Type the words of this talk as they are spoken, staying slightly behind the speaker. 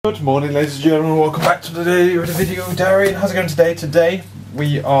Good morning, ladies and gentlemen, welcome back to today with a video. Darian, how's it going today? Today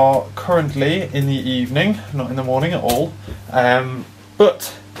we are currently in the evening, not in the morning at all,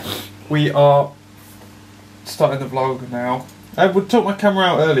 but we are starting the vlog now. I took my camera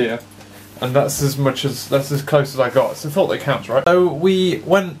out earlier and that's as close as I got, so I thought that counts, right? So we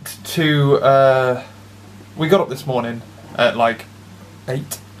went to, we got up this morning at like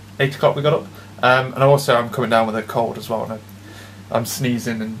 8 o'clock we got up, and also I'm coming down with a cold as well. I'm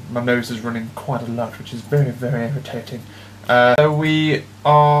sneezing and my nose is running quite a lot, which is very, very irritating. So we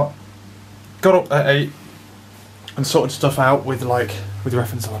got up at 8 and sorted stuff out with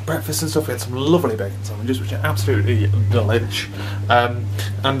reference to like breakfast and stuff. We had some lovely bacon sandwiches, which are absolutely delish.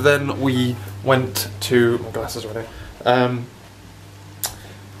 And then we went to my glasses ready. And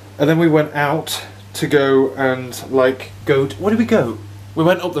then we went out to go and where did we go? We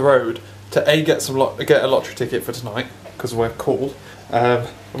went up the road to get a lottery ticket for tonight, because we're cool.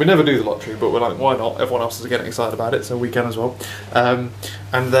 We never do the lottery, but we're like, why not? Everyone else is getting excited about it, so we can as well. And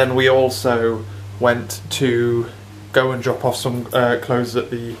then we also went to go and drop off some clothes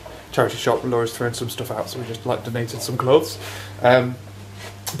at the charity shop. Laura's throwing some stuff out, so we just donated some clothes. But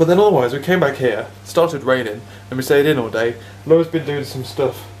then otherwise, we came back here, started raining, and we stayed in all day. Laura's been doing some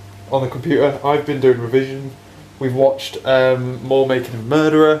stuff on the computer. I've been doing revision. We've watched more Making of a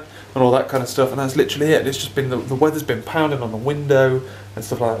Murderer and all that kind of stuff, and that's literally it. It's just been the weather's been pounding on the window and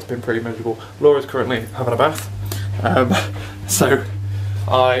stuff like that. It's been pretty miserable. Laura's currently having a bath, so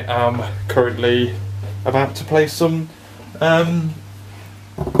I am currently about to play some Max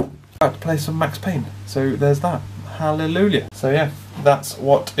Payne. So there's that. Hallelujah. So yeah, that's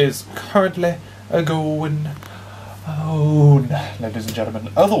what is currently going on, ladies and gentlemen.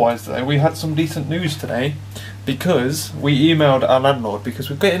 Otherwise though, we had some decent news today, because we emailed our landlord because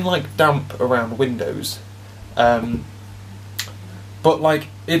we're getting damp around windows, but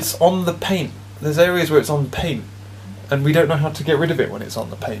it's on the paint. There's areas where it's on paint and we don't know how to get rid of it when it's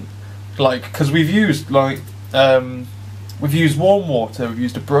on the paint, because we've used we've used warm water, we've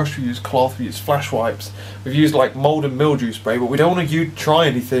used a brush, we've used cloth, we've used flash wipes, we've used mould and mildew spray, but we don't want to try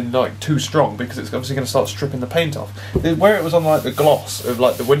anything too strong, because it's obviously going to start stripping the paint off. Where it was on the gloss of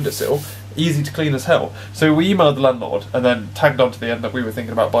the windowsill, easy to clean as hell. So we emailed the landlord and then tagged on to the end that we were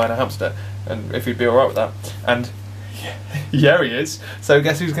thinking about buying a hamster and if he'd be alright with that. And yeah, he is. So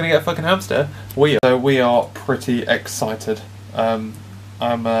guess who's going to get a fucking hamster? We are. So we are pretty excited.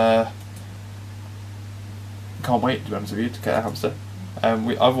 Can't wait, to be honest with you, to get a hamster.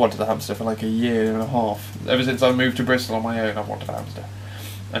 I've wanted a hamster for a year and a half. Ever since I moved to Bristol on my own, I've wanted a hamster.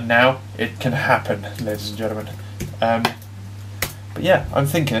 And now it can happen, ladies and gentlemen. But yeah, I'm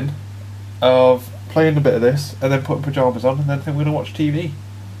thinking of playing a bit of this and then putting pyjamas on, and then I think we're going to watch TV.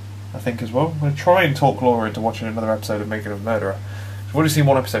 I think as well. I'm going to try and talk Laura into watching another episode of Making of a Murderer. She's only seen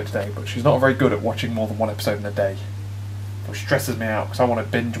one episode today, but she's not very good at watching more than one episode in a day. Which stresses me out, because I want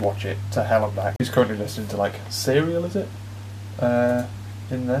to binge watch it to hell and back. She's currently listening to Serial, is it?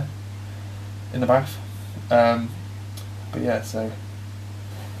 In there. In the bath. But yeah, so...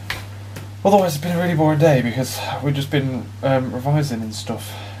 Otherwise it's been a really boring day, because we've just been revising and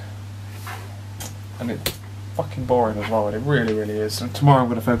stuff. And it's fucking boring as well, and it really, really is. So tomorrow I'm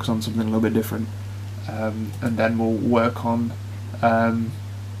going to focus on something a little bit different. And then we'll work on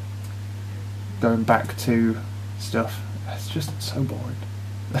going back to stuff. It's just so boring.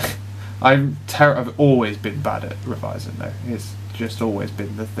 I've always been bad at revising though. It's just always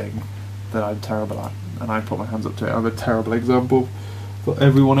been the thing that I'm terrible at, and I put my hands up to it. I'm a terrible example for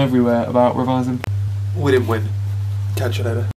everyone everywhere about revising. We didn't win. Catch you later.